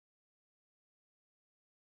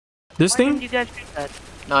This Why thing? did you guys do that?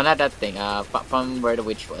 No, not that thing. From where the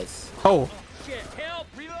witch was. Oh. Shit, help!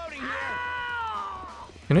 Reloading here.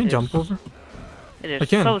 Can I jump over? It is I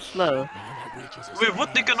can. so slow. Wait,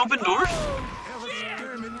 what? They can open doors?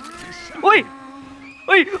 Wait!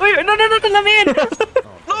 Wait! Wait! No! Let me in!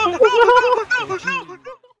 No!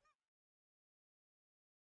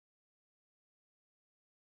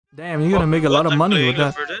 Damn, you're gonna make a lot of money with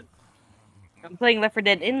that. I'm playing Left 4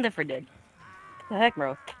 Dead in Left 4 Dead. What the heck,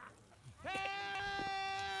 bro? Yeah,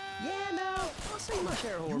 no. I'll see my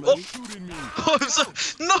shareholder. Oh. Shooting me.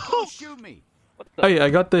 No! Don't shoot me. Hey, I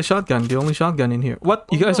got the shotgun, the only shotgun in here. What?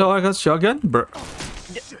 You guys all got shotgun? Bro.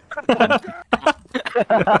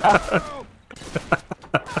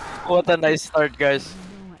 What a nice start, guys.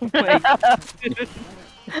 Oh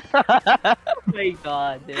my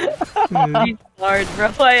god, dude. He's hard, bro.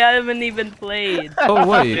 I haven't even played. Oh,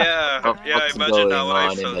 wait. Yeah, What's imagine going how I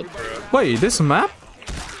on in felt, that- bro. Wait, this map?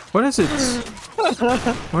 What is it?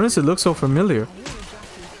 Why does it look so familiar?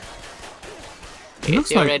 It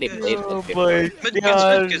looks You like... already played Oh that before. my Medkits,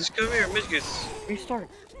 god. medkits, come here, medkits. Restart.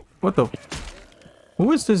 What the...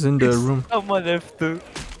 Who is this in the room? Someone F2.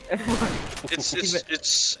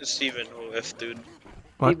 It's Steven who F dude.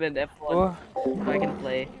 What? Even F1. I can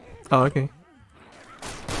play. Oh, okay.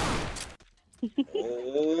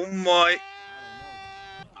 Oh my.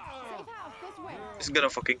 He's gonna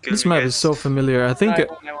fucking kill This me, map guys. is so familiar. I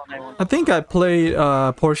think I played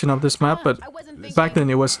a portion of this map, but back then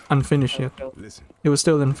it was unfinished yet. It was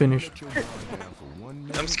still unfinished.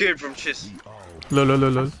 I'm scared from Chiz. Lol, lol,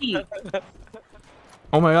 lol, lol.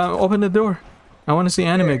 Oh my god, open the door. I want to see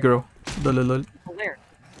anime girl. Lol, lol, lol. Where?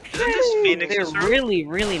 Isn't this Phoenix's They're room?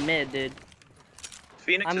 really mid, dude.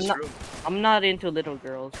 Phoenix's room. I'm not into little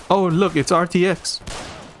girls. Oh, look, it's RTX.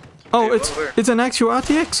 Oh, Hey, it's where? it's an actual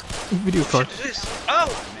RTX video card. What is this? Oh!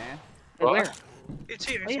 Hey, where? It's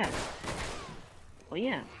here. Oh yeah. Oh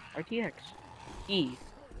yeah. RTX. E.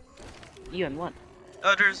 E on what?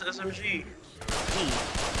 Oh, there's SMG. E.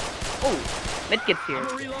 Oh, medkit's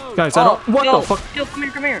here. Guys, I don't... What Yo, the fuck? Yo, come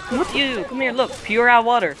here. You, come here, look. Pure out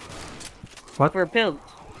water. What? For pills.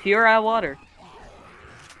 Pure out water.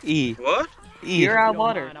 E. What? E. Pure out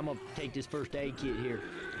water. I'm gonna take this first aid kit here.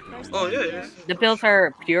 Oh, yeah. The pills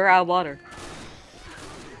are pure out water.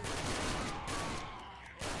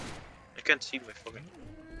 I can't see my fucking...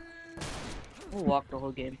 We'll walk the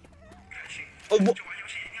whole game. Oh,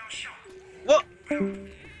 what?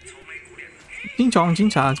 Ching chong, ching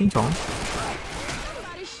cha, ching chong.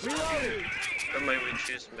 Am I with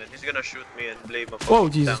Chiz, man? He's gonna shoot me and blame a Oh,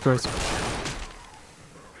 Jesus Christ.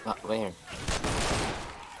 Where?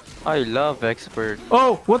 I love expert.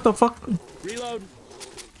 Oh, what the fuck? Reload.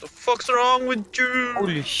 The fuck's wrong with you?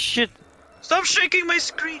 Holy shit. Stop shaking my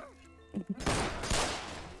screen!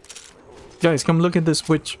 Guys, come look at this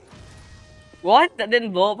witch. What? That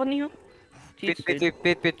didn't blow up on you? Pit, Jeez, pit, dude.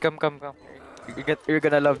 pit, pit, come. You're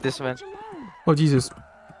gonna love this, man. Oh, Jesus.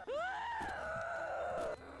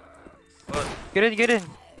 Get in.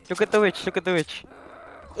 Look at the witch.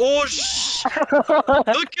 Oh, shh!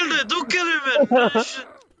 Don't kill it! Don't kill him, man!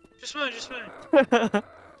 Just mine.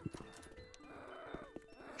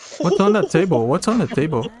 What's on that table? What's on the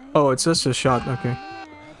table? Oh, it's just a shot. Okay.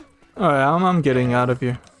 Alright, I'm getting out of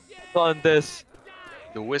here. On this.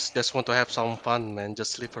 The Wiz just want to have some fun, man.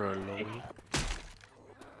 Just leave her alone.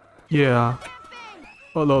 Yeah.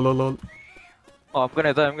 Oh, lol. Oh, I'm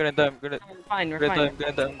gonna die. We're fine, we're fine. I'm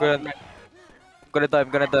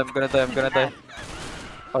gonna die.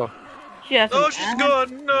 Oh. She has Oh, an she's ass.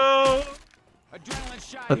 gone! No! Adrenaline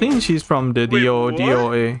shot. I think she's from the Wait, what?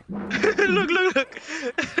 DOA. Look!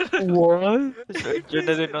 What?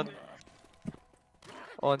 Adrenaline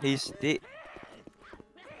on his dick.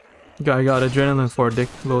 Guy got adrenaline for a dick.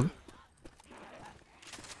 Lol. No,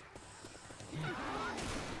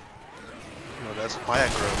 that's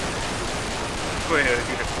Viagra. Where?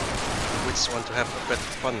 Which want to have a bit of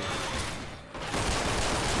fun.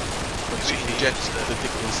 But she injects the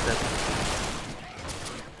dick instead.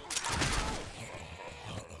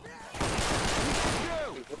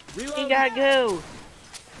 You gotta go.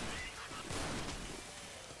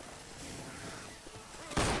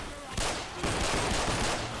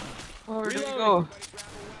 Where did he go?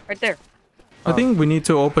 Right there. I think we need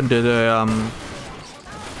to open the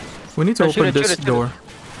we need to Shoot open it, this shoot it. door.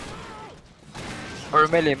 Or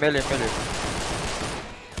melee. It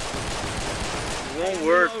won't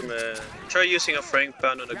work, man. Try using a frying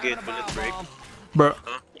pan on a gate, will it break? Bro,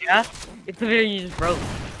 Yeah? It's literally just broke.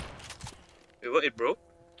 Wait, what? It broke?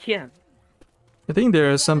 Yeah. I think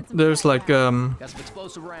there's like Got some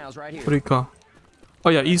explosive rounds right here. what do you call? Oh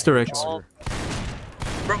yeah, Easter eggs.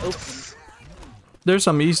 Bro, there's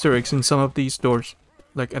some Easter eggs in some of these doors.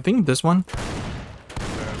 Like, I think this one.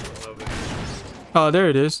 Oh, there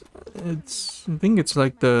it is. I think it's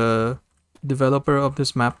like the developer of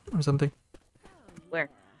this map or something. Where?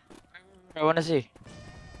 I wanna see.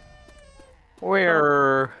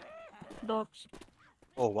 Where? Dogs.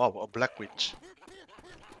 Oh wow, a black witch.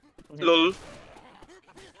 Lol.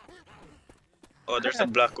 Oh, there's a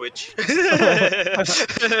black witch. What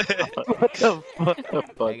the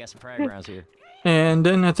fuck? I got some frag rounds here. And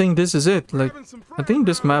then I think this is it. Like, I think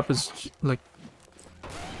this map is like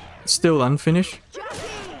still unfinished.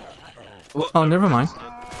 Oh, never mind.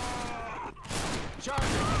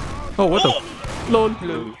 Oh, what the? Lol.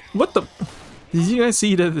 What the? Did you guys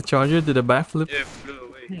see that the charger did a backflip? Yeah, flew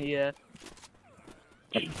away. Yeah.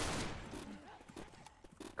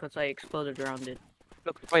 Because I exploded around it.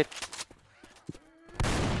 Look, wait.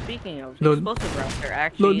 Speaking of, Lol. explosive rounds are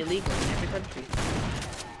actually Lol. illegal in every country.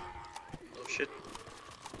 Oh shit.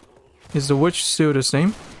 Is the witch still the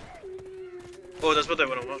same? Oh, that's what I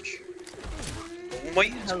wanna watch. Oh my,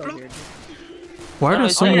 it's Hello, blocked. dude. Why are No, there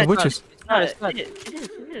it's so not, many it's not. witches? It's not.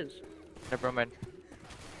 It is. Never mind.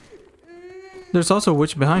 There's also a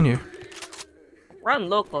witch behind here. Run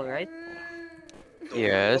local, right?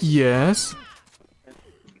 Yes. Yes.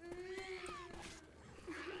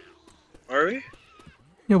 Are we?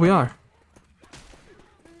 Yeah, we are.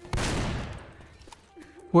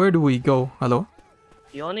 Where do we go? Hello?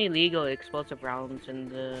 The only legal explosive rounds in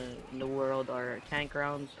the world are tank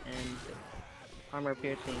rounds and armor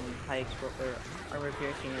piercing light explosive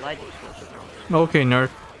rounds. Okay, nerd.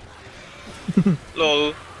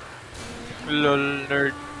 Lol. Lol,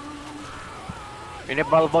 nerd. Any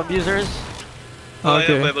ball bomb users? Oh,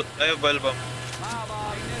 Okay. I have Bible bomb.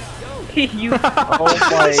 You. Oh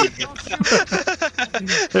my.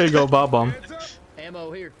 There you go, Bob Bomb.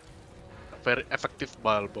 Ammo here. Very effective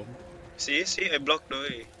bile bomb. See, I blocked the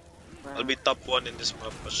way. I'll be top 1 in this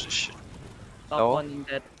map. What's this shit? Top No. one in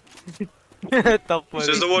that. Top one. This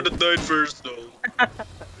is the one that died first, though.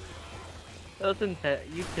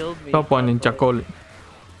 You killed me. Top one in Top Chacol.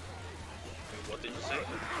 What did you say?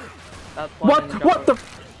 Top one What? in What the?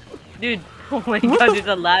 Dude, oh my god, it's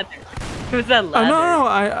a ladder. It was a ladder. No,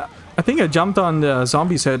 I think I jumped on the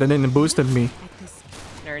zombie's head and then it boosted me.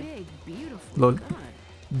 Nerd. Lol.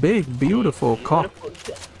 Big, beautiful cock.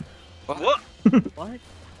 What? What?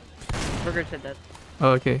 Burger said that.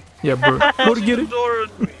 Okay. Yeah, bro. Go to get it. Door on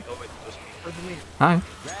me. Oh wait, that's me. What do you mean? Hi.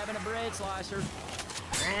 Grabbing a bread slicer.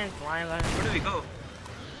 Where do we go?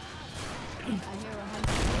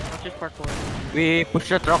 Let's just parkour. We push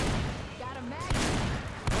the truck.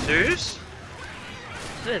 Serious?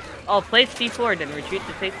 What's this? Oh, place C4, then retreat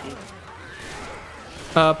to safety.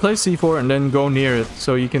 Place C4 and then go near it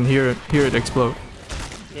so you can hear it explode.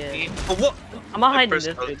 Yeah. Oh, what? I'm not I hiding pressed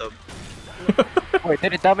this, alt dude. tab. Wait,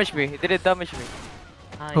 did it damage me? Did it damage me?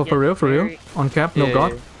 Oh, for real? For real? On cap? No Yeah,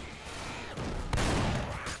 god? yeah.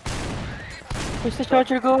 Where's the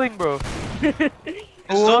charger going, bro?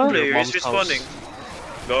 It's zone player, he's respawning.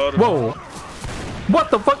 God. Whoa! What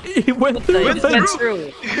the fuck? He went through You the just went fence!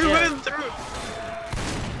 through. He Yeah. went through.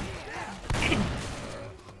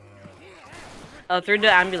 Through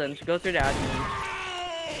the ambulance. Go through the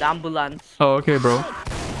ambulance. The ambulance. Oh, okay, bro.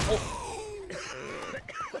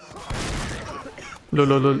 Lol,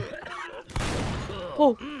 lol, lol.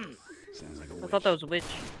 Oh! I thought that was a witch.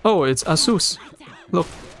 Oh, it's Asus. Look.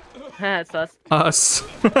 It's us. Us.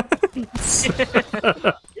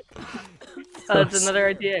 It's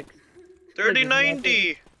another RTX.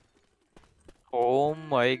 3090. Oh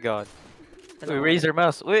my god. Wait, raise your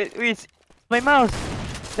mouse. Wait, my mouse.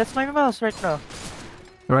 That's my mouse right now.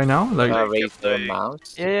 Right now? Like, Raise the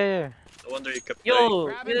mouse. Yeah. No wonder you kept Yo!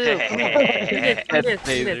 dying. Look at this. That's Look at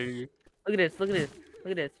laser. this.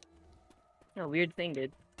 Look at this. No, weird thing,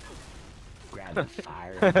 dude. Grab the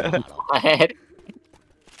fire. in the bottle.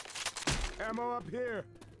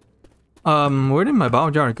 What? where did my bow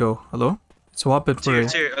jar go? Hello? Swap it for Here, a...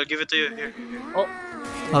 it's here. I'll give it to you. Here.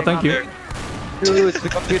 Oh, thank you. There. Dude, it's the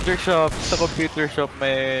computer shop. It's the computer shop,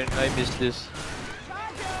 man. I miss this.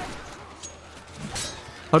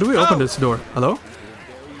 How do we open Oh. this door? Hello?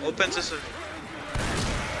 Open this.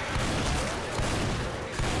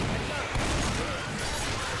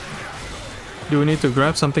 Do we need to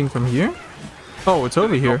grab something from here? Oh, it's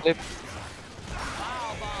over here. Flip.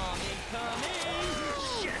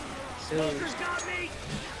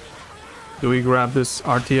 Do we grab this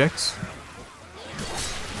RTX?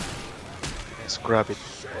 Let's grab it.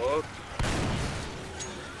 Oh.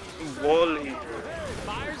 Wally.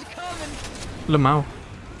 Lamau.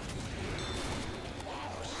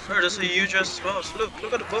 Oh, that's a huge ass mouse. Look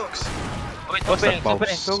at the box. Oh, wait, What's Opening, that it's opening.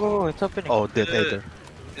 mouse? Go, go, go. It's opening. Oh, dead either.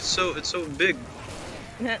 it's so big.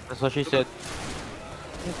 That's what she said.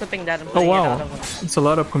 I'm clipping that and Oh playing it wow, out of it's a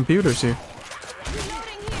lot of computers here.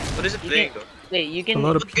 What is it You playing can, though? wait, you can. A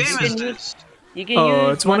lot of What game you is can use. this? You can Oh,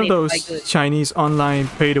 use it's one of money to buy those goods. Chinese online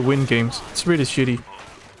pay-to-win games. It's really shitty.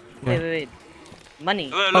 Wait. Money.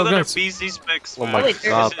 Well, Oh, look at guys. their PC specs. Oh man. my wait,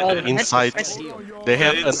 there's god, oh, the the inside. headset. They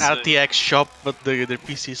have Yeah, an it's, RTX shop, but their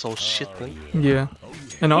PC is so shit, man. Yeah,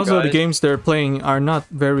 and also the guys. games they're playing are not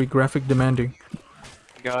very graphic demanding.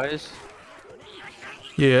 Guys,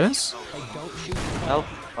 Yes. help,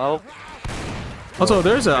 help. Also,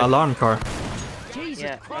 there's an alarm car.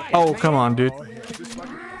 Yeah. Okay. Oh, come on, dude.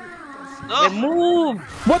 No, Move.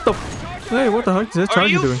 What the? Hey, what the heck is that are charger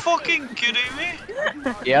you doing? fucking kidding me?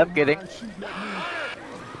 Yeah, I'm kidding.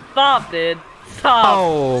 Stop, dude. Stop.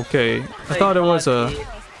 Oh, okay. I thought it was a.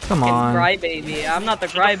 Come on. Crybaby. I'm not the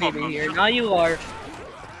crybaby here. Now you are.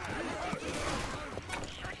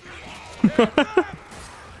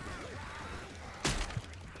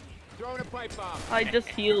 I just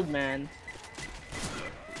healed, man.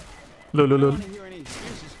 Lol.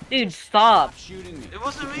 Dude, stop. It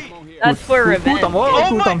wasn't me. That's for revenge. Kutam, oh,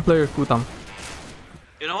 Oh my- Kutam player, Kutam.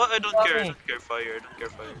 You know what? I don't care. I me. don't care fire. I don't care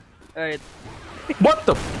fire. Alright. What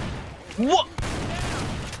the? What?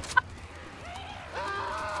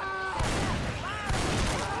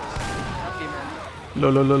 Happy,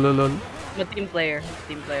 man. Lol. I'm a team player.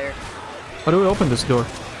 Team player. How do we open this door?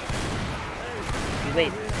 You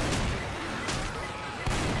wait.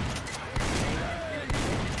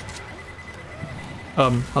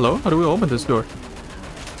 Hello? How do we open this door?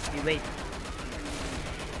 You wait.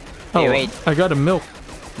 Oh, wait. I got a milk.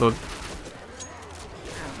 Lol. Wait,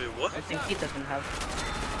 what? I think he doesn't have.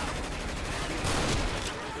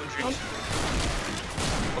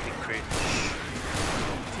 Fucking crazy.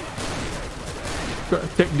 Gotta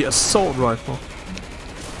take the assault rifle.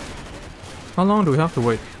 How long do we have to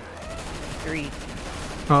wait? 3.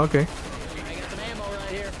 Oh, okay. I got some ammo right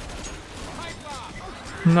here.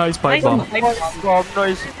 Nice pipe bomb. Bomb,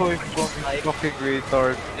 nice point, bomb, fucking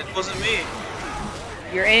retard. It wasn't me.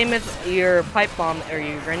 Your aim is your pipe bomb or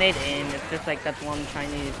your grenade aim. It's just like that one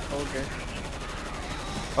Chinese soldier.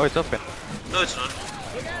 Oh, it's open. No, it's not.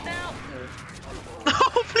 No,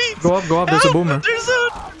 please. Go up, there's a Help! boomer. There's a.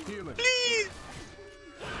 Please.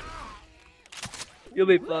 You'll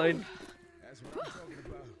be fine.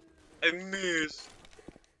 I missed.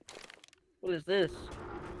 What is this?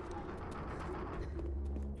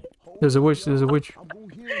 There's a witch,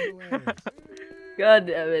 God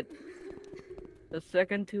damn it. A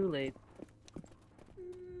second too late.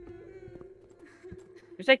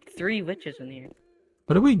 There's like 3 witches in here.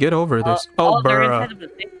 How do we get over this? Oh, they're bruh. inside of the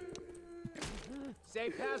thing.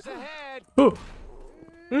 Safe pass ahead. Oh,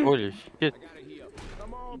 Holy shit.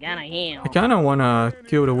 You gotta heal. I kinda wanna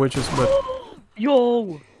kill the witches, but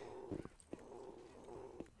Yo!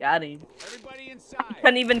 Got him. Everybody inside.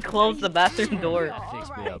 Can't even close the bathroom door. Takes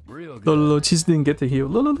me up real good. lol, just didn't get the heal.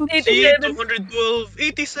 Lol. 87, 212,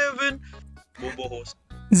 87. Bobo host.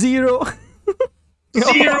 0.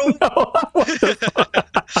 0.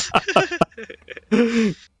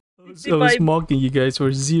 I was mocking you guys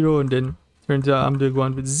for 0, and then turns out I'm the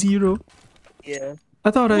one with 0. Yeah.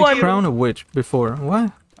 I thought I What? crowned a witch before.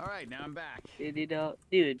 What? All right, now I'm back.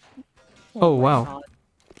 Dude. Oh, my wow. God.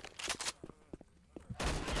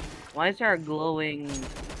 Why is there a glowing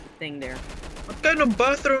thing there? What kind of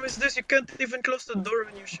bathroom is this? You can't even close the door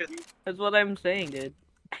when you shit. That's what I'm saying, dude.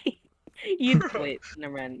 You wait,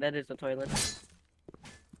 never mind. That is a toilet.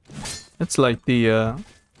 It's like the,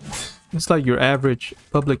 it's like your average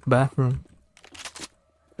public bathroom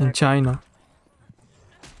in China.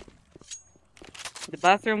 The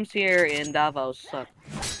bathrooms here in Davao suck.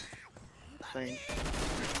 Saying.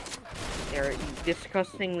 They're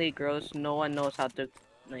disgustingly gross. No one knows how to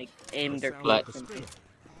like aim their Like- clothes.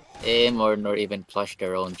 Aim or not even flush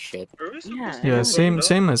their own shit. Are we supposed Yeah. to Yeah, go same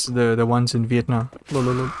down? as the ones in Vietnam.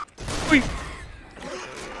 Lol.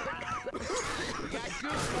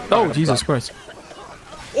 Oh, Jesus Christ.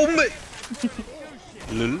 Oh my!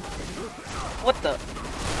 Lul. What the?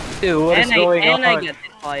 Dude, what is going on? I get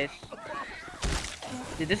hit twice.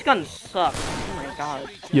 Dude, this gun sucks. Oh my god.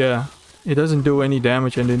 Yeah, it doesn't do any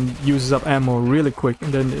damage and then uses up ammo really quick,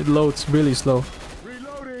 and then it loads really slow.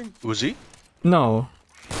 Uzi? No,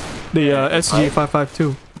 the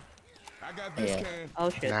SG552. Yeah. Oh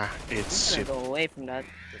shit. Nah, it's I'm shit. gonna go away from that.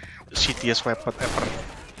 The shittiest weapon ever.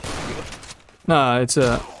 Nah, it's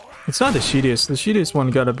not the shittiest. The shittiest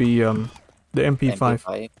one gotta be the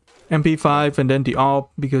MP5. MP5 and then the AUGHHHH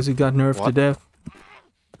because it got nerfed to What? death.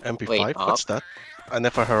 MP5? Wait, What's that? I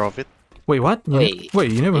never heard of it. Wait, what? Wait,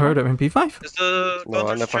 you never heard of MP5? It's the No, I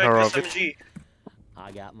Counter never Strike heard of it. SMG.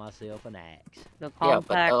 I got myself an axe. The Yeah, but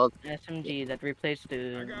compact I'll- SMG that replaced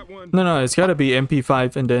the. No, it's gotta be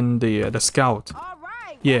MP5 and then the Scout.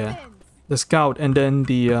 Yeah, the Scout and then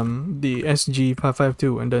the SG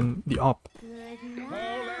 552 and then the op.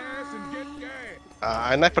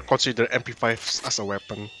 I never consider MP5 as a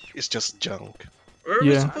weapon. It's just junk. Where are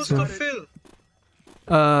we Yeah, supposed so- to fill?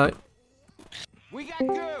 We got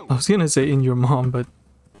goo. I was gonna say in your mom, but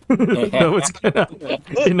that was kinda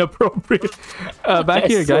inappropriate. Back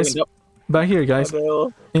here, guys. Back here, guys.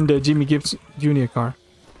 In the Jimmy Gibbs Jr. car.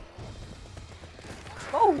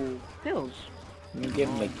 Oh, pills.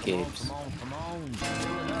 Give me Gibbs. Come on.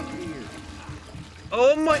 Filling up here.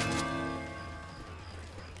 Oh my!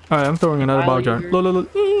 Alright, I'm throwing another bow jar.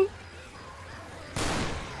 Look.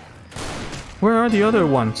 Where are the other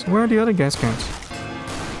ones? Where are the other gas cans?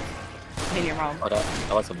 In your mom. Oh,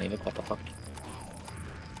 that was a mimic. What the fuck?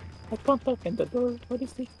 I can't open the door. What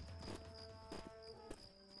is this?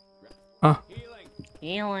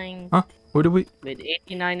 Healing. Huh? Where do we? With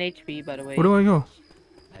 89 HP, by the way. Where do I go?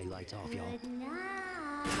 Hey, lights off, y'all.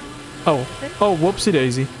 Oh, whoopsie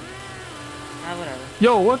daisy. Ah, whatever.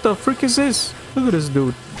 Yo, what the frick is this? Look at this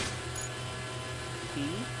dude. See?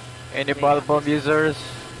 Any bottle bomb users?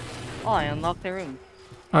 Oh, I unlocked the room.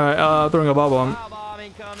 Alright, throwing a bow bomb. Bomb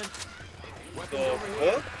incoming. What?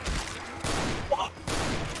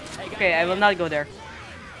 Okay, I will not go there.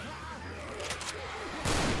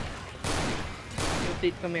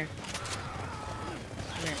 Please come here.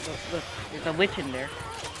 Come here, look. There's a witch in there.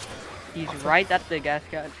 He's right at the gas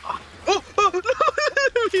can. Oh, no!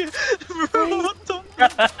 Bro, what the?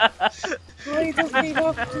 Why does he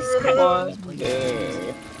have to spawn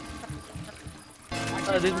there?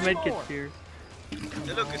 Oh, there's medkits here.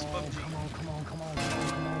 Hey, look, it's PUBG. Come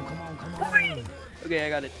on. Okay, I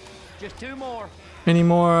got it. Just 2 more. Any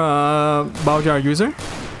more bow jar user?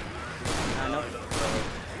 No.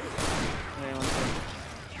 Okay, one second.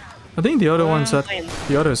 I think the other one's at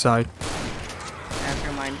the other side.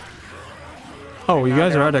 Never mind. Oh, you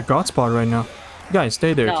guys are at a god spot right now. Guys,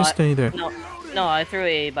 stay there. No, Just stay there. No, I threw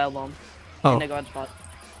a bile bomb Oh. in the god spot.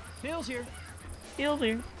 Pills here. Heals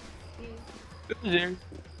here.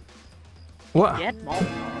 What? Get bomb.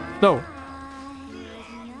 No.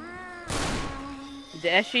 The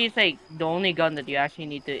SG is like the only gun that you actually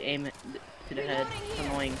need to aim it to the head. It's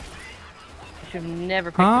annoying. You should never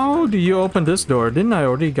pick How this do you open this door? Didn't I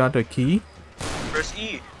already got a key? Press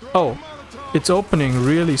E. Oh, it's opening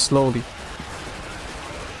really slowly.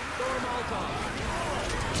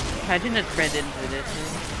 Imagine it's bred into this.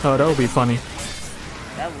 Oh, that would be funny.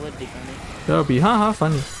 That would be funny. That would be haha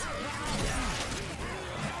funny.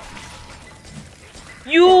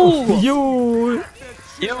 You!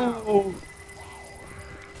 Yo!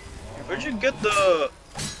 Where'd you get the?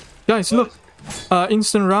 Guys, look.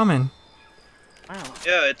 Instant ramen. Wow.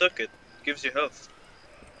 Yeah, I took it. Gives you health.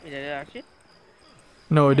 Did it actually?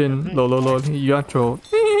 No, it didn't. Lol. You got trolled.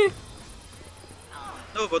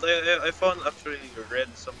 No, but I found after you read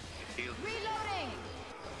some details.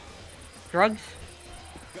 Drugs?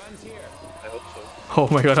 Guns here. I hope so. Oh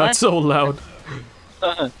my god, that's so loud.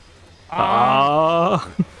 Ah.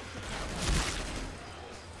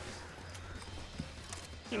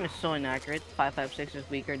 Team is so inaccurate. 5.56 is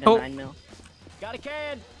weaker than Oh. 9 mil. Got a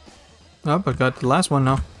can. Oh, I got the last one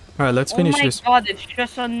now. Alright, let's finish this. Oh my god, it's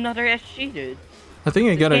just another SG, dude. I think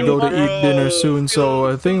I gotta go to eat dinner soon, so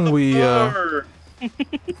I think we, Are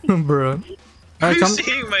bruh. you Alright, come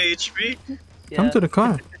seeing my HP? to the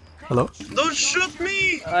car. Hello? Don't shoot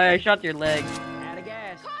me! I shot your leg. Out of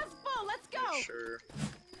gas. Sure.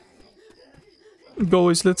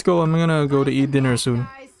 Guys, let's go. I'm gonna go to eat dinner soon.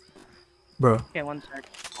 Bruh. Okay, one sec.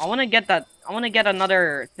 I wanna get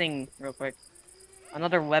another thing real quick.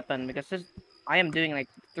 Another weapon, because I am doing like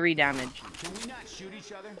 3 damage. Can we not shoot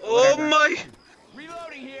each other? Oh Whatever. my!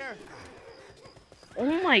 Reloading here.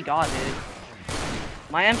 Oh my god, dude.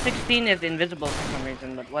 My M16 is invisible for some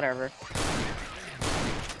reason, but whatever.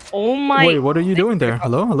 Oh my... Wait, what are you doing there?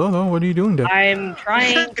 Hello? What are you doing there? I'm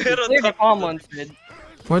trying to Get on clear the top of commons, dude.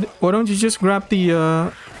 Why don't you just grab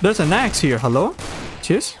the, There's an axe here. Hello?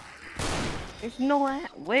 Chiz? There's no...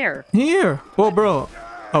 Where? Here! Whoa, bro.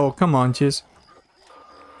 Oh, come on, Chiz.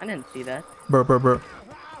 I didn't see that. Bro.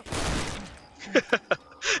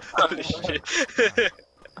 Holy shit.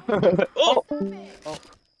 Oh! Oh.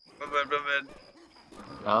 My bad.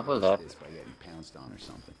 Oh, hold up. This by getting pounced on or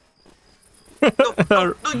something.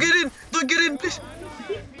 No, don't get in, please.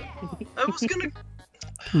 I was gonna.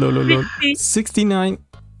 Lol. 69.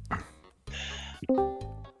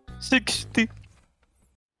 60.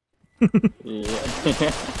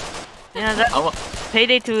 Yeah. Yeah, that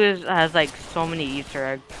Payday 2 has like so many Easter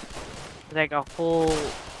eggs. It's like a whole.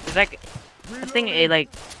 It's like I think like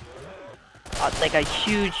a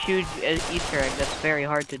huge Easter egg that's very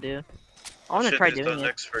hard to do. I want to try doing it.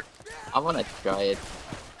 Expert. I want to try it.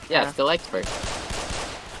 Yeah, still expert.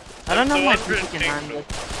 I don't know if my PC can handle it.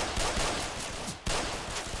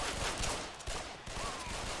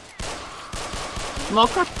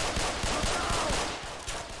 Smoker.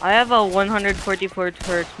 I have a 144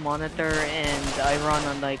 Hz monitor and I run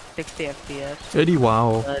on like 60 FPS. Eddie,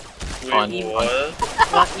 wow. But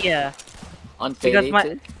What? yeah. On Payday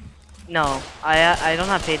 2? No, I don't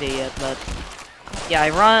have Payday yet, but yeah,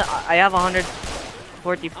 I have a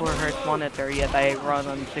 144 Hz monitor, yet I run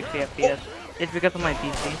on 60 FPS. It's because of my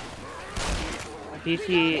PC. My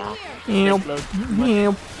PC loads too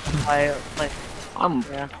much. I like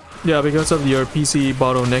Yeah, because of your PC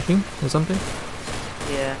bottlenecking or something.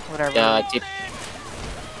 Yeah, whatever.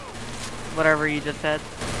 Whatever you just said.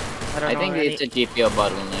 I think it's a GPU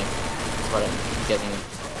bottleneck. That's what I'm getting.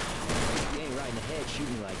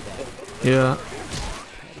 Yeah.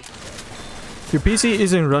 Your PC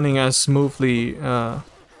isn't running as smoothly,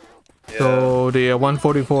 so the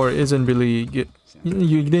 144 isn't really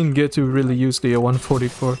you didn't get to really use the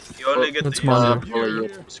 144. You only get That's the monitor.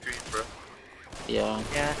 screen, bro. Yeah.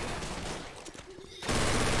 Yeah.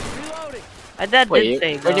 My dad did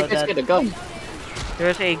say where'd you though guys that get a gun?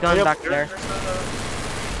 there's a gun back there.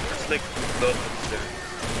 It's like there.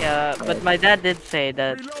 Yeah, but my dad did say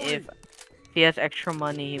that if he has extra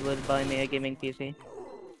money, he would buy me a gaming PC.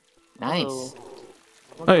 Nice.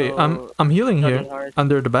 Hey, I'm healing here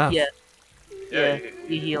under the bath. Yeah. Yeah,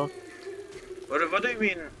 he heals. What do you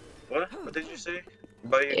mean? What did you say?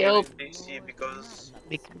 Buy a Help. PC because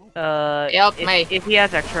Help me. If he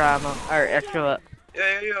has extra ammo or extra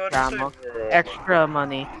ammo, extra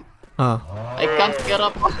money. I can't get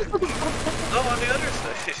up. No, on the other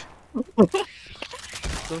side.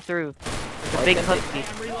 Go through. The big husky.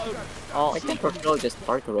 Oh, I think Rochelle just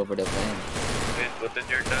parkour over the van. Wait, what did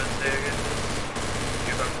your dad say again?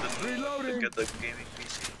 You have to get the gaming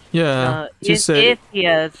PC. Yeah, just say if he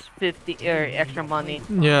has 50 or extra money.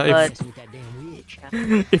 Yeah,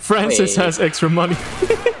 if Francis has extra money.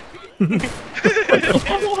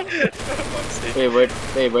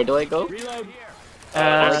 where do I go?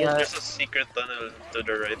 There's a secret tunnel to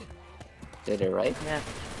the right. To the right?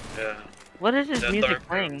 Yeah. What is this The music dark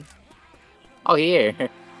playing? Oh, here.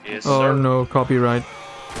 Yes, Oh sir. no, copyright.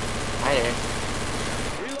 Hi there.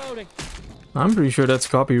 I'm pretty sure that's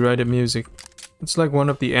copyrighted music. It's like one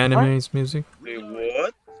of the anime's music. Wait,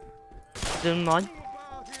 what? Zoom mod?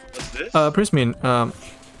 What's this? Prismin,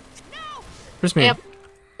 Prismin. Yep.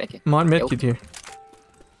 Thank you. Mod medkit here.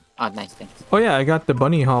 Oh, nice, thanks. Oh yeah, I got the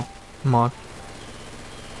bunny hop mod.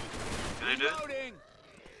 Can I do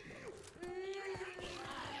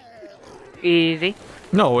it? Easy.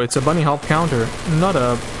 No, it's a bunny hop counter, not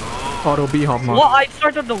a auto B hop mod. What? I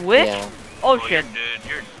started the witch? Yeah. Oh shit.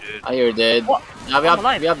 You're dead. Oh, you're dead. What? No, we I'm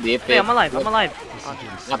alive. have the Hey, I'm alive. I'm alive.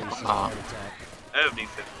 Oh. I have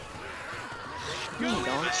defense.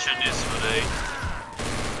 Question is, would I...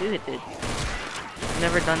 Do it, dude.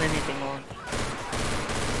 Never done anything wrong.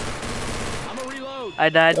 I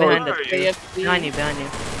died behind the tree. Behind you, behind you.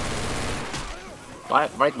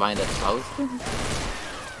 Right behind that house.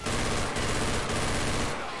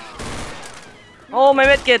 Oh, my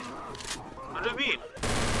medkit! What do you mean?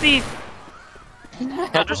 Please!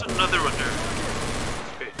 Oh, there's another one there.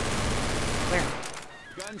 Okay. Where?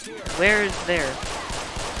 Where is there?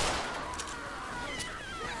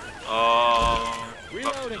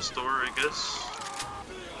 Back to the store, I guess.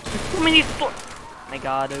 There's so many stores! My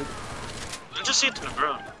god, dude. I just see it on the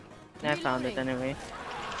ground. I found it anyway.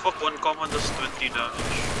 Fuck, one common does 20 damage.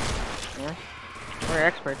 Yeah? We're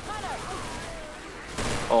experts.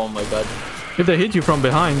 Oh my god. If they hit you from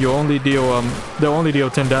behind, you only deal they only deal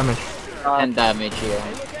 10 damage. 10 damage here.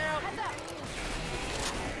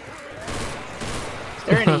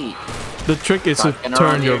 30. The trick is to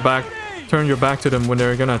turn your back to them when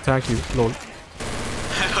they're gonna attack you. Lol.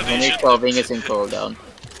 When you're shoving is in cooldown.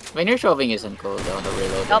 When you're shoving is in cooldown, the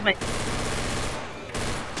reload. Help me!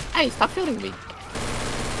 Hey, stop shooting me.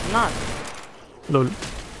 I'm not. Lol.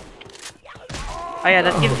 Oh yeah,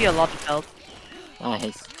 that gives you a lot of health.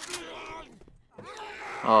 Nice.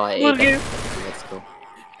 Oh, I ate Look that. here. Let's go.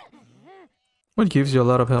 What gives you a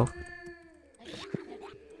lot of health?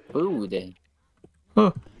 Food.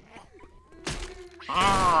 Oh,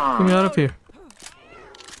 Ah. get me out of here.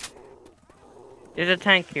 There's a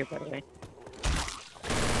tank here, by the way.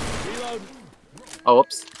 Oh,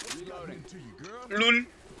 whoops. Lul.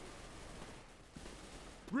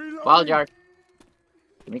 Wild jar.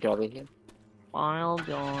 Can we drop it here? File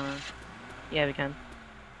door. Yeah, we can.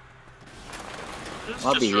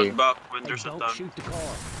 I'll be Just run here. back when there's a Don't tank. shoot the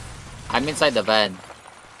car. I'm inside the van.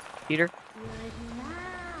 Peter?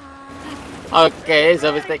 Okay, it's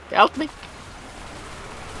a mistake. Help me.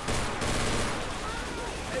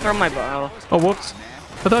 Throw my barrel. Oh, whoops.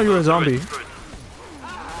 I thought you were a zombie. Throw it.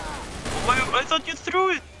 Oh, I thought you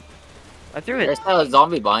threw it. I threw it. There's still a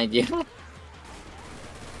zombie behind you.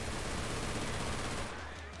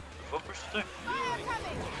 Revolver's there.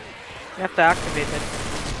 You have to activate it.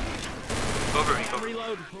 Cover.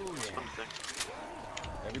 Reload. Something.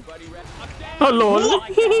 Everybody ready? Oh, lol.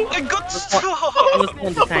 I got I stuck! was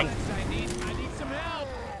in the tank. I need some help.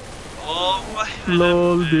 Oh my.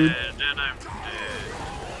 Lol, dude. Then I'm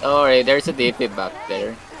dead. Alright, there's a DP back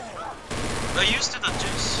there. I used it at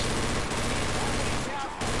juice.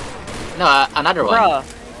 No, another one. Bruh.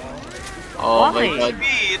 Oh Why? my god.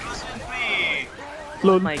 It wasn't me. Oh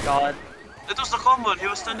Lol. my god. It was the common. He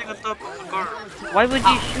was standing on top of the car. Why would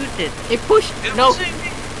you shoot it? It pushed. It No. wasn't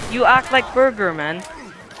me. You act like Burger, man.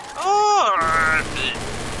 Oh,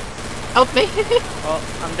 Help me. Oh,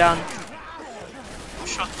 I'm down.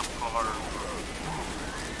 shut the car.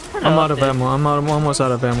 I'm out of ammo. I'm almost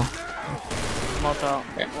out of ammo.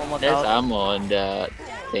 Almost There's out. ammo on the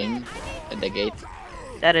thing at the gate.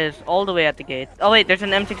 That is all the way at the gate. Oh wait, there's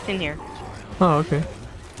an M16 here. Oh, okay.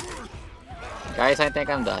 Guys, I think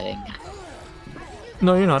I'm dying.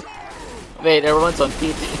 No, you're not. Wait, everyone's on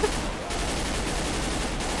feet.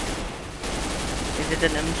 Is it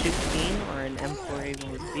an M16 or an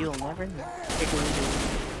M4A1? We'll never know.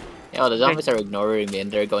 Yo, the zombies are ignoring me and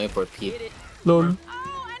they're going for Pete. Lol.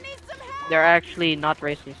 They're actually not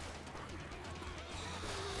racist.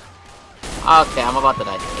 Okay, I'm about to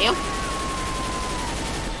die. Ew.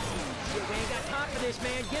 We ain't got time for this,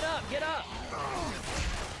 man. Get up, get up.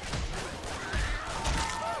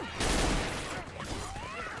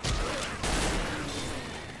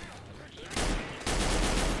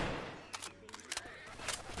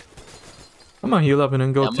 I'm gonna heal up and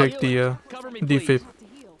then go Yeah, I'm take the Cover me, defib. please.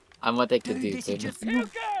 I'm gonna take the dude.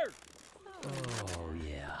 Oh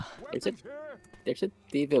yeah. There's a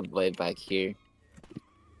TV boy back here.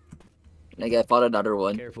 Like I found another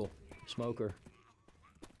one. Careful, smoker.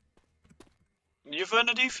 You found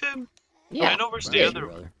a defib? Yeah. I know where's the right. other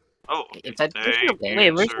one. Oh, okay. Inside Thank there.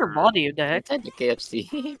 Wait, where's sir. your body? What the heck? Inside the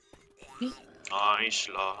KFC. Nice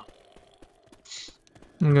la.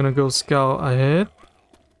 I'm gonna go scout ahead.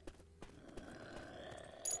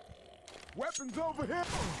 Weapons over here.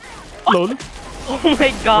 Lol. Oh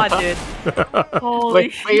my god, dude. Holy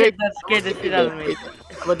Wait, shit, wait. that scared the shit out of me.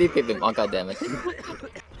 I'm gonna defib him. Oh god damn it.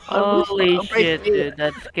 Holy I'm right shit, here. dude.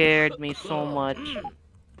 That scared me so much.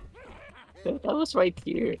 That was right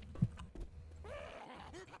here.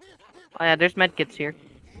 Oh yeah, there's medkits here.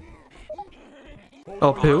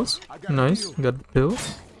 Oh, pills. Nice. Got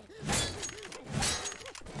pills.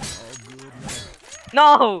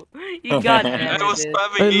 No! You got me. I was dude.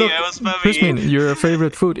 spamming Hey, E, look. I was spamming Crispin, E. your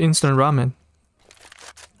favorite food, instant ramen.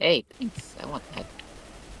 Hey, thanks. I want that.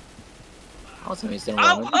 I want some instant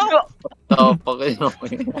Ow, ramen. ow! Oh, fucking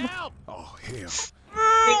Oh hell.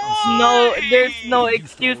 There's no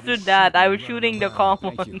excuse to that. I was shooting the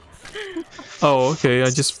common. Oh, okay. I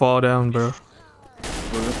just fall down, bro.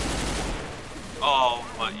 Oh,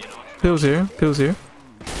 but you know. Pills here. Pills here.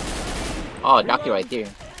 Oh, Jockey right here.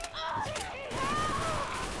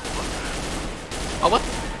 Oh, what?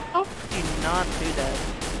 How could you not do that?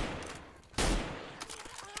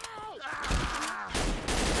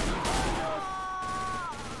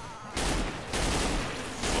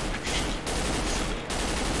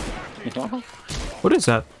 What is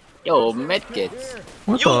that? Yo, medkits.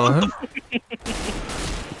 What Yo, the what heck?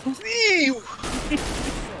 Ew!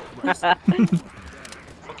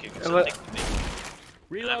 Fuck you, guys, I'll take the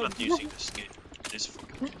thing. I'm not using this game. This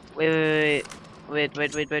fucking game. Wait.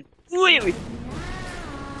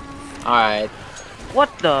 Alright. What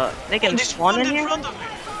the? They can This spawn one in in here? front of me.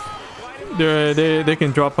 They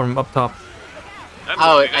can drop from up top. I'm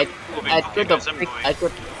Oh, moving, I I'm moving. I Okay, put the guys, I'm moving. I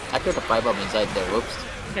put the pipe bomb inside there. Whoops.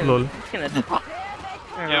 Lol.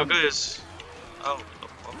 Yeah, guys. Oh,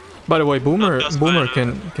 By the way, Boomer Not just Boomer by,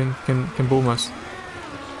 can boom us.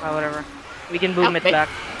 Whatever. We can boom it Okay. back.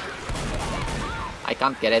 I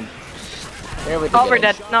can't get in. There we Oh, go. we're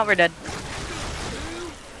dead. No, we're dead.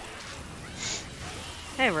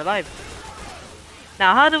 Hey, we're live.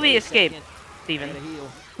 Now, how do we escape, Steven?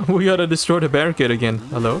 We gotta destroy the barricade again.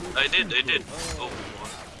 Hello? I did. Oh.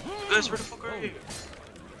 Guys, where the fuck are you?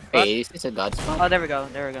 Hey, is this a god spot? Oh, there we go.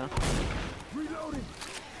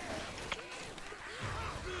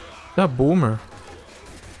 That Boomer.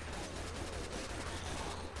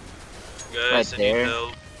 Guys, I need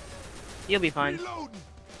help. You'll be fine.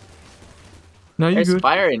 No, you There's good.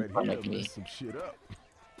 fire in front of me.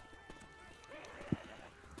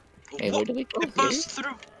 Hey, where What? do we go? It passed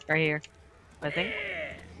through. Right here. I think.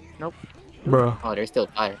 Nope. Bro. Oh, there's still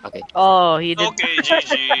fire. Okay. Oh, he did. Okay,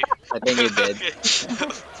 GG. I think he did.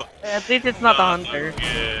 At least it's not a hunter.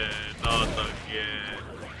 Again. Not again.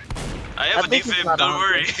 I have At a least it's defib, not a don't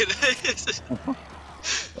worry.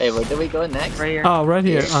 Hey, where do we go next? Right here. Oh, right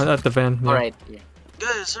here at the van. Yeah. Alright. Yeah.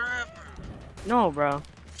 Guys, hurry up. No, bro.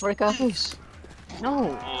 Where goes?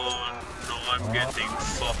 No. Oh no, I'm getting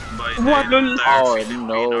fucked by What? the entire Oh, Philippine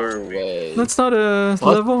no army. way. That's not a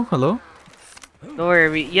What? level. Hello? Don't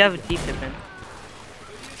worry, you have a defib, man.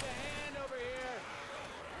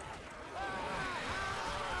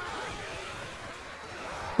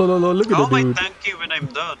 Look at How the am I dude. tanky when I'm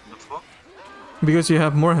done? The fuck? Because you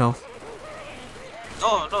have more health.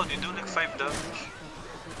 No, they do like 5 damage.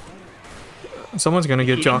 Someone's gonna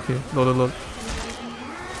get Jockey. Look.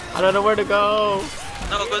 I don't know where to go.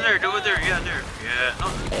 No, go there, yeah, there. Yeah,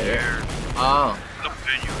 not there. Oh. Look,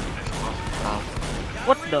 menu. Oh.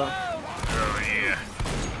 What the? Oh, yeah.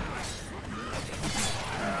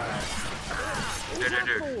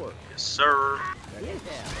 There. Yes, sir.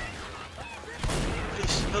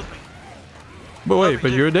 Please, help me. But wait,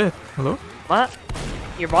 but you're dead. Hello? What?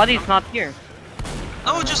 Your body's not here.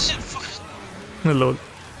 No, just sit. Fuck. Hello.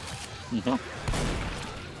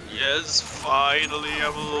 Yes, finally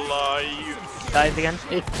I'm alive. Dies again.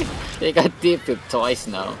 They got deep twice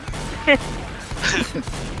now. I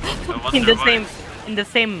In wonder the why.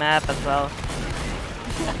 same map as well.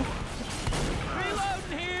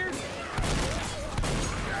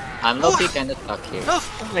 I'm low-key kinda stuck here. No,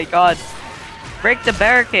 Oh my god. Break the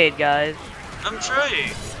barricade, guys. I'm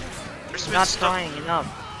trying. There's Not stuff. trying enough.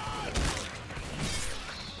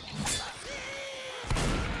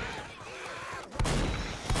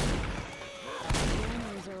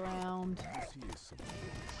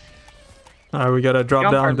 Alright, we gotta drop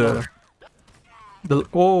Jump down hard the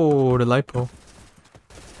lipo.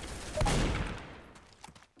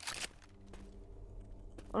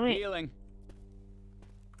 Wait. Healing.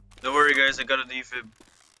 Don't worry, guys. I got a defib.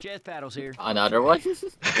 Jet paddles here. Another one? Yeah.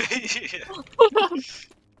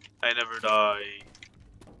 I never die.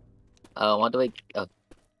 What do we... Oh.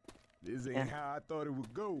 This ain't how I thought it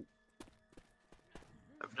would go.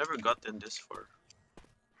 I've never gotten this far.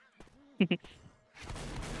 Give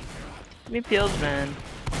me pills, man.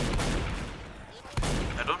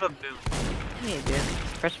 I don't have build. Yeah, dude.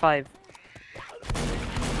 Press 5.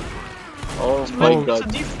 Oh my Oh. It's a god.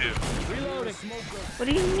 defib. What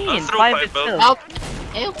do you I'll mean? throw 5 my is belt. pills. Help!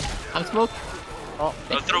 Help! I'm smoked. Oh,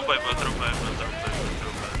 I'll throw pipe.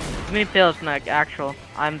 give me pills, Nick. Actual.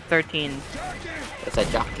 I'm 13. That's a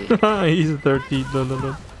jockey. He's a 30.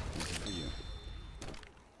 Look.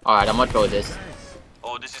 Alright, I'm gonna throw this.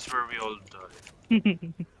 Oh, this is where we all die.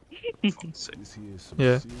 Fuck's sake. This here is some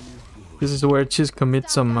Yeah. serious bull. This is where Chiz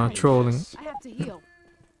commits some trolling. I have to heal.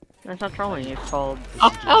 That's not trolling. It's called.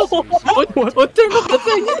 Ow! Ow! What turned off the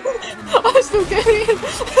thing? I'm still getting it!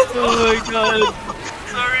 Oh my god.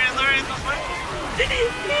 Sorry,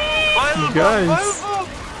 You guys.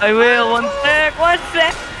 I will. 1 sec. 1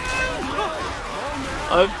 sec.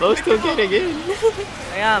 I'm still getting in.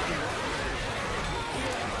 I am.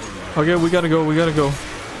 Okay, we gotta go.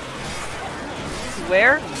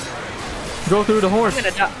 Where? Go through the horse. I'm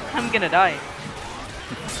gonna die.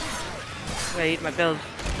 I'm gonna eat my pills.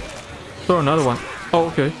 Throw another one. Oh,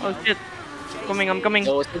 okay. Oh shit. I'm coming.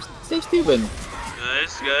 No, save Steven.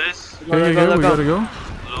 Guys. Okay, we gotta go.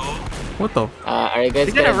 Hello. What the? Are you guys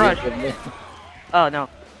We gotta gonna rush. be with me? Oh no.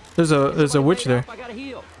 There's a witch there. I gotta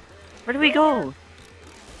heal. Where do we go?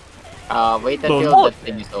 Wait until Oh. that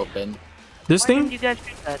thing is open. This Why didn't thing? you guys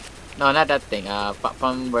do that? No, not that thing.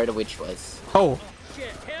 From where the witch was. Oh, Shit,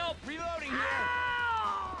 help! Reloading here.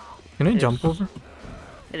 can I jump over?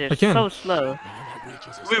 It is I can. so slow.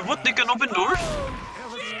 Wait, what? They can open doors?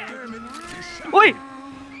 Wait!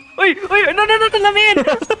 No, let me in!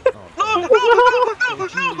 No.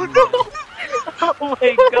 Oh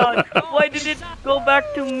my god, why did it go back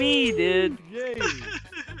to me, dude?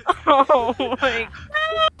 Oh my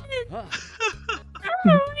god!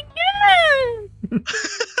 Oh my god!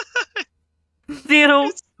 Zero!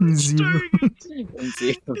 Zero.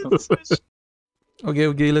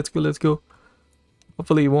 Okay, let's go.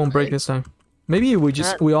 Hopefully it won't break this time. Maybe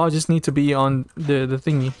we all just need to be on the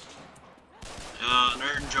thingy.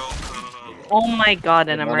 Nerd joke. Oh my god,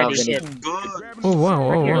 and I'm One ready of hit. Good. Oh wow,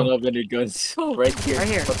 I oh don't wow. have any guns. Oh, right here. Right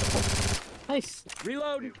here. What the fuck? Nice.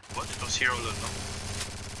 Reload. What? Those hero level.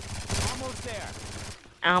 Almost there.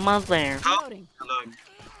 Almost there. Hello.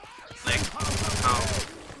 Like, how?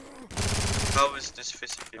 How is this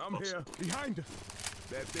physically I'm possible? here, behind us.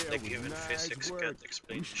 That there Like, was even nice physics work. can't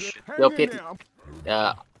explain We this should shit. hang Yo, in Pete. there.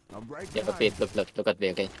 Yeah, I'm right yeah, behind Pete, look at me,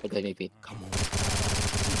 okay? Look at me, Pete. Come on.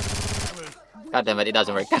 God damn it, it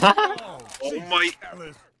doesn't work. Oh my!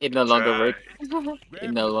 Ellis. It no longer works.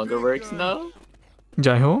 It no longer works now.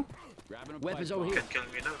 Jaiho? Weapons over here. Can't kill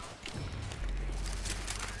me now.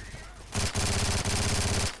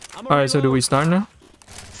 Alright, so do we start now?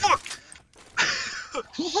 Fuck!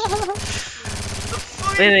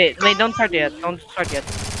 Wait, don't start yet. Don't start yet.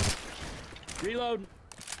 Reload.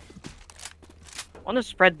 I want to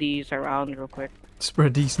spread these around real quick.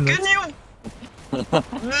 Spread these nuts. Can you?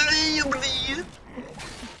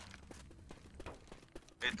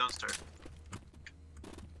 Wait, don't start.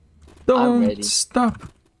 Don't ready. stop.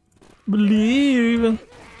 Believe.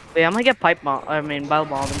 Wait, I'm gonna get pipe bomb. I mean, bile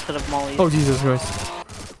bomb instead of molly. Oh, Jesus Christ.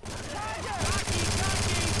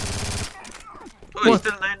 Oh, it's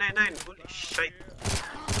still 999. Holy shit.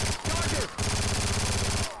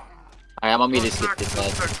 Alright, I'm gonna immediately skip this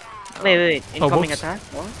guy. Wait. Incoming whoops. attack?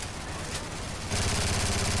 What?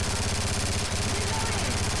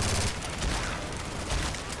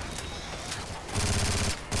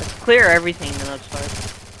 Let's clear everything and let's start.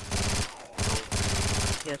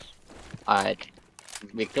 Yes. Alright.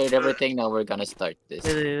 We cleared everything, now we're gonna start this.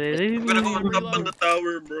 I'm gonna go on top on the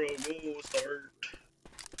tower, bro. Go start.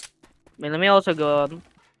 Wait, let me also go on.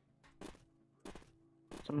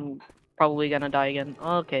 So I'm probably gonna die again.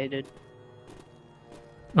 Okay, dude.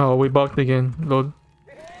 Oh, we bugged again. Load.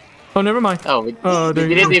 Oh, never mind. Oh, we There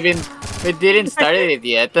you didn't go. we didn't start it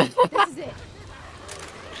yet. Spin!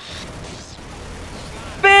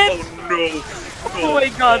 Oh no! Oh my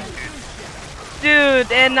god.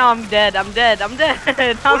 Dude, and now I'm dead. I'm dead. I'm dead.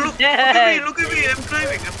 I'm dead. Look at me! I'm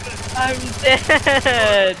climbing. I'm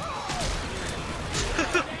dead.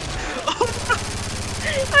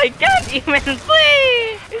 I can't even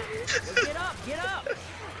see. Get up. Get up.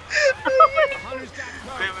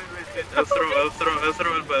 Wait. I'll throw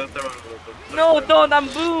it. No, don't. I'm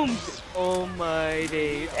boomed. Oh my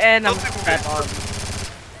days. And I'm dead on.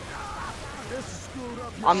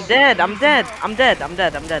 I'm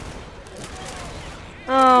dead.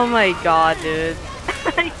 Oh my god, dude.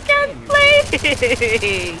 I can't play.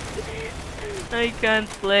 I can't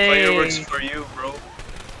play. Fireworks for you, bro.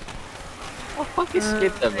 Oh, fuck is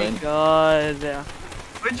skip them, Oh my man. god.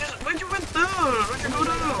 Why'd you went down? Why'd you go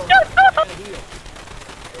down?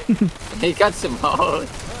 He got some out.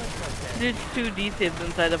 There's two D-tips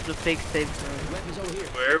inside of the fake safe zone.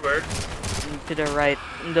 Where? To the right.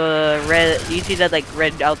 The red. Do you see that like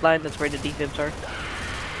red outline? That's where the D-tips are.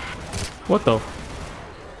 What the?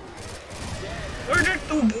 Where are there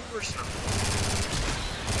two boomers now?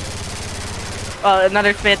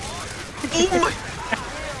 Another spit. Oh my!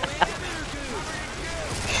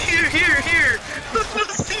 Here!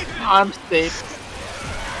 I'm safe.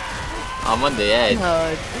 I'm on the edge.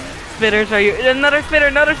 Spitters, are you? Another spitter!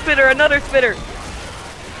 Don't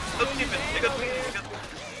keep it. They got me.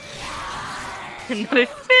 Another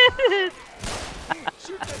spit!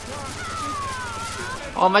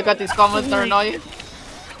 Oh my god, these comments are annoying.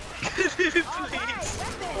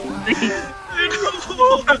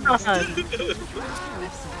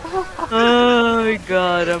 Oh my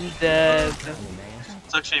god, I'm dead.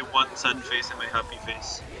 It's actually one sad face and my happy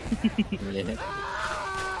face. Yeah.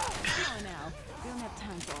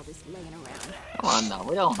 Come on now,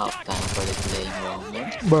 we don't have time for this laying around,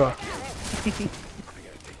 man. Bruh.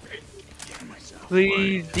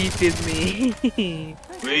 Please defib me.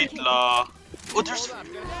 Wait la. Oh, there's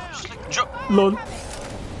like Lol.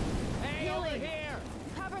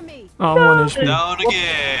 Oh, I'm 1 HP. down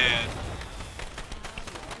again.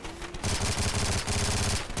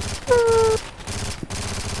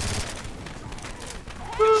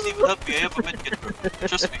 You didn't even help me. I have a medkit, bro.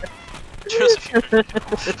 Trust me.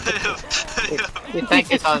 The tank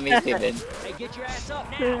is on me, Steven. Hey, get your ass up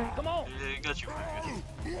now. Come on. Yeah, I got you.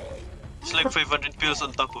 It's like 500 pills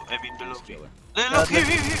on top of, below me. Hey, look, here.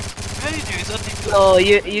 Hey, it's underneath. Oh,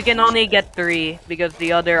 you can only get 3 because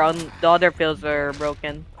the other pills are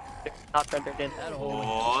broken. They're not rendered in.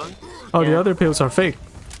 One. Oh, the other pills are fake.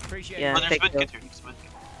 Appreciate Yeah, Oh, there's fake medkit pills. here. There's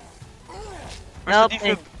medkit. Help Where's me.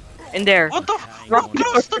 the defib? In there. What the f? Bro,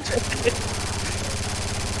 close the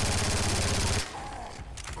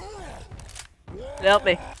Help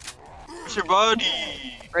me. Where's your body?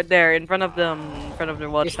 Right there, in front of the This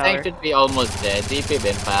watchtower. tank should be almost dead. DP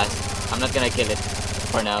been fast. I'm not gonna kill it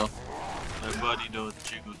for now. My body don't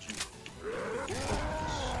jiggle.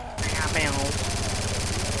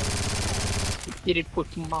 Did it put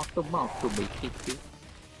mouth to mouth to me, kitty?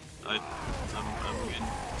 I'm in.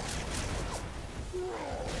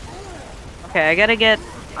 Okay, I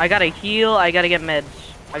gotta heal, I gotta get meds.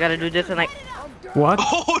 I gotta do this and like... What?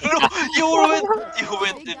 Oh no! You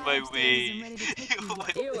went in my way.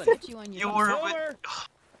 You were with...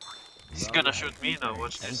 He's gonna shoot me now,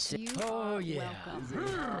 watch this. Oh yeah.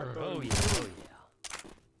 Oh yeah.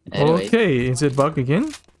 Anyways. Okay, is it bug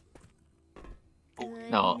again?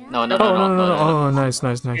 No. Oh, nice.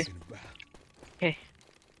 Okay.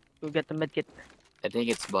 We'll get the medkit. I think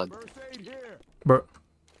it's bugged. Bro.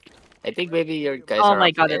 I think maybe your guys Oh are my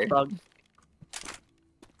up god, there. it's bugged.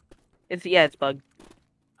 It's bugged.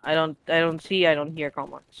 I don't see, I don't hear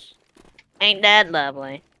comments. Ain't that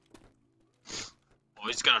lovely? Oh,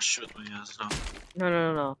 he's gonna shoot my ass now.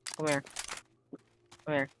 No. Come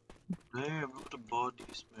here. Damn, look at the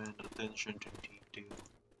bodies, man. Attention to detail.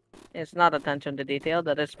 It's not attention to detail,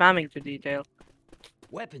 that is spamming to detail.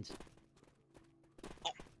 Weapons.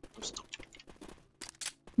 I'm stuck.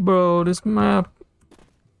 Bro, this map.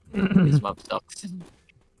 This map sucks.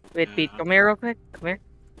 Wait, Pete, come here real quick. Come here.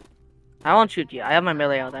 I won't shoot you. I have my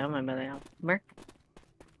melee out. Come here.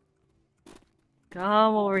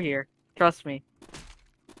 Come over here. Trust me.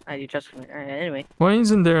 You trust me. Alright, anyway. Why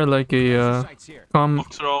isn't there like a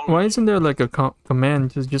What's wrong? Why isn't there like a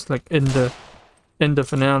command just like in the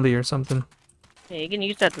finale or something? Yeah, you can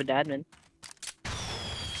use that with admin.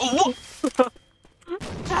 Oh, what?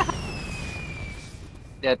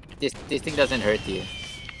 Yeah, this thing doesn't hurt you.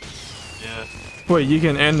 Yeah. Wait, you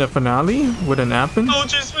can end the finale with an appen? No,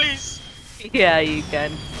 just please. Yeah, you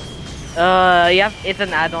can. It's an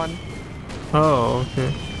add-on. Oh,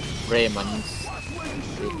 okay. Raymond's.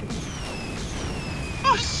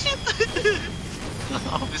 Oh shit!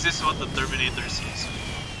 This is what the Terminator sees.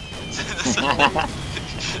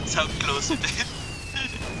 That's how close it is.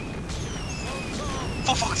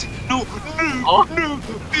 For fuck's sake! No! No!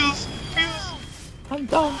 Feels! I'm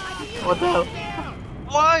down. What the hell?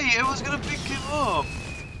 Why? I was gonna pick him up.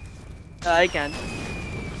 I can.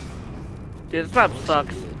 Dude, this map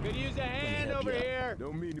sucks. Could use a hand over here.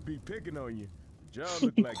 Don't mean to be picking on you. John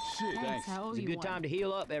look like shit. Thanks. It's a good time to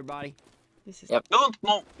heal up, everybody. This is Yep.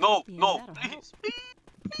 No, Yeah, please.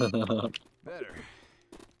 Better.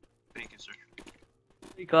 Thank you, sir.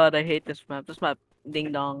 God, I hate this map. This map,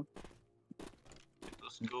 ding dong. It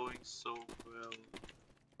was going so well.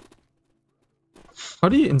 How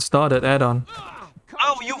do you install that add-on?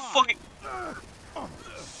 Ow, you fucking...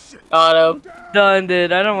 Got him. Done,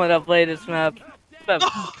 dude. I don't want to play this map.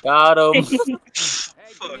 Got him.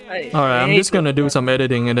 Fuck. Alright, I'm just gonna do some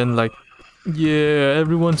editing and then like, yeah,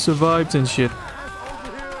 everyone survives and shit.